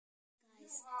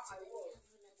guys, today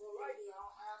we have another video,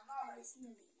 and it's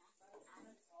Nalina,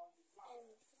 and for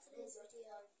today's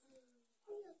video,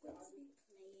 we are going to be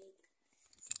playing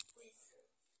with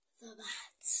the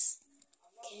bats.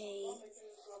 Okay,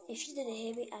 if you didn't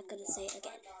hear me, I'm going to say it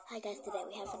again. Hi guys, today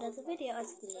we have another video,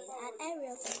 it's Nalina and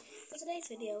Arielle. For today's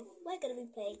video, we're going to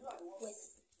be playing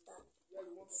with the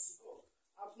bats.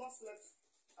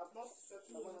 I've not set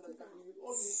my money that you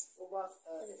will owe me over 8,000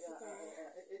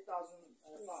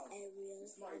 pounds.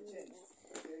 It's not a change.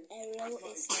 Arielle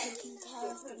is taking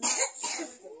care of the bats.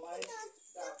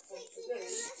 From today,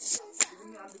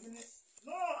 I'm beginning.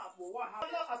 No,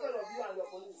 I'm not afraid of you and your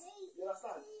police. You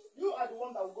understand? You are the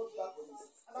one that will go to that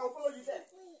police, and I will follow you there.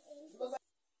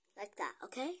 Like that,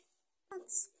 okay?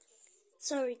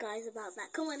 Sorry guys about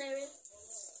that. Come on, Arielle.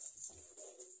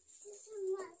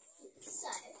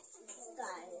 So,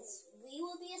 guys, we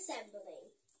will be assembling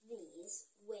these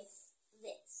with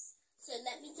this. So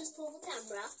let me just pull the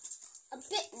camera a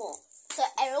bit more. So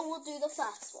Arielle will do the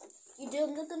first one. You're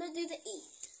gonna do the E.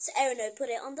 So Arielle, put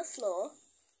it on the floor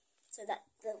so that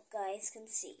the guys can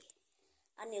see.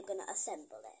 And you're gonna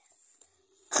assemble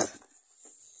it.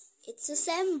 It's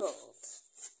assembled.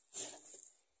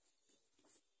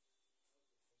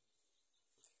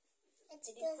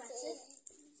 Did you press it?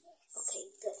 Okay,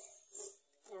 good.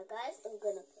 Now guys, I'm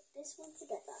going to put this one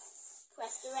together.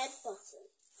 Press the red button.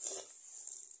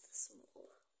 Small.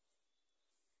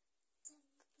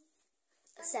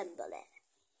 Assemble it.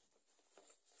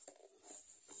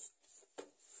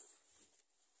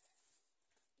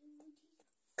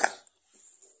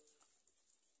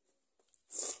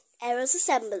 Arielle's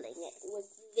assembling it with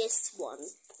this one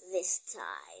this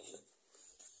time.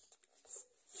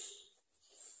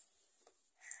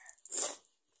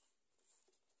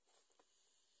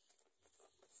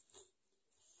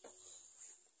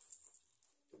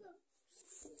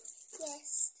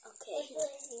 Yes. Okay.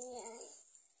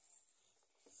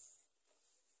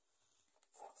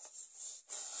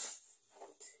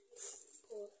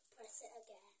 Press it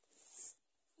again.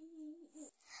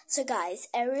 So guys,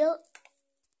 Arielle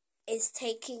is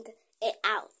taking it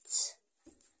out.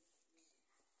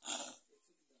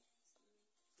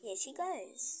 Here she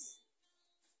goes.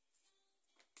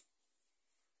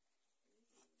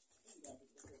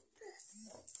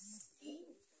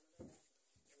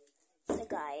 So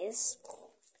guys,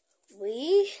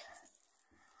 we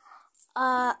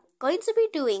are going to be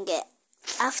doing it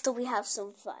after we have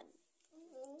some fun.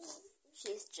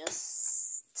 She's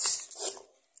just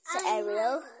so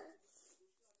Arielle,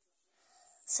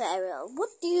 what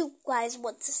do you guys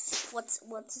want to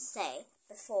say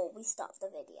before we start the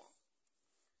video?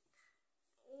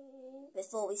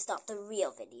 Before we start the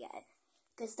real video,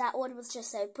 because that one was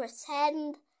just a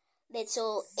pretend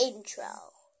little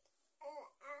intro.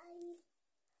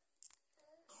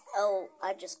 Oh,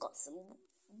 I just got some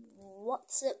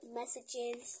WhatsApp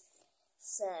messages.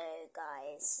 So,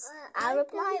 guys, I'll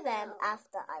reply them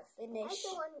after I finish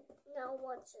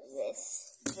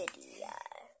this video.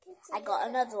 I got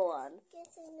another one.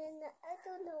 I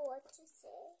don't know what to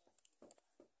say.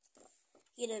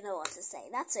 You don't know what to say.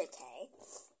 That's okay.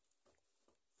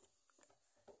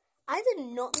 I did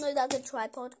not know that the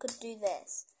tripod could do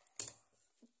this.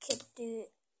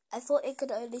 I thought it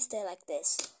could only stay like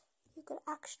this. You could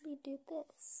actually do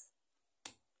this.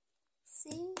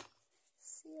 See,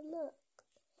 look.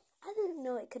 I didn't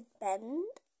know it could bend.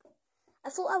 I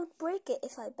thought I would break it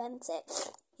if I bent it.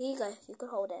 Here you go. You can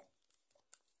hold it.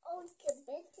 Oh, you can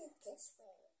bend it this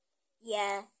way.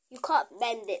 Yeah, you can't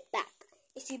bend it back.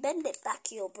 If you bend it back,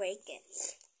 you'll break it.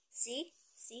 See,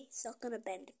 it's not gonna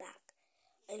bend back.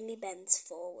 Only bends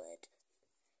forward.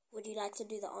 Would you like to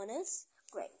do the honors?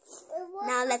 Great.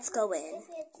 Now let's go in. If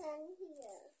it's on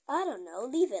here? I don't know.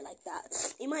 Leave it like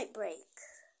that. It might break.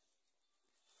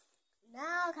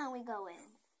 Now can we go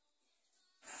in?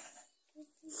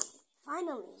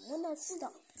 Finally, when I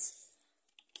stopped.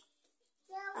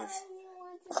 Yeah, I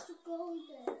wanted to go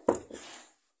there.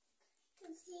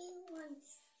 Because he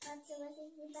wants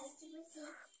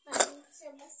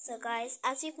So guys,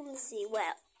 as you can see,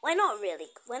 we're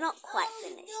not quite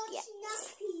finished yet.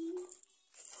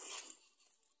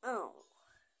 Oh,